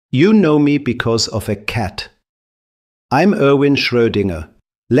You know me because of a cat. I'm Erwin Schrödinger.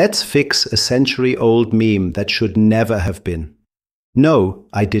 Let's fix a century-old meme that should never have been. No,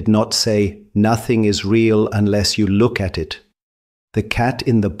 I did not say nothing is real unless you look at it. The cat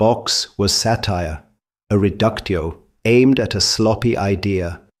in the box was satire, a reductio aimed at a sloppy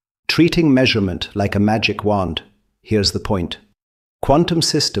idea, treating measurement like a magic wand. Here's the point. Quantum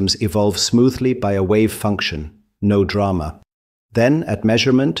systems evolve smoothly by a wave function, no drama. Then, at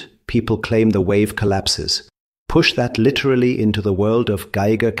measurement, people claim the wave collapses. Push that literally into the world of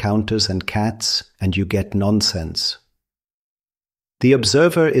Geiger counters and cats, and you get nonsense. The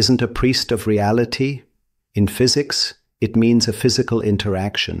observer isn't a priest of reality. In physics, it means a physical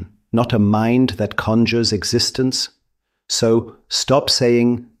interaction, not a mind that conjures existence. So, stop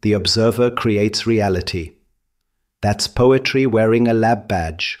saying the observer creates reality. That's poetry wearing a lab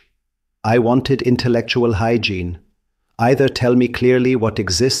badge. I wanted intellectual hygiene. Either tell me clearly what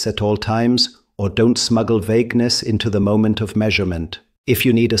exists at all times, or don't smuggle vagueness into the moment of measurement. If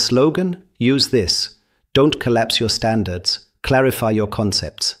you need a slogan, use this. Don't collapse your standards, clarify your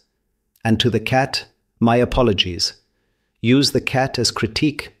concepts. And to the cat, my apologies. Use the cat as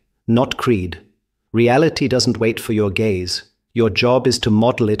critique, not creed. Reality doesn't wait for your gaze. Your job is to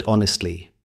model it honestly.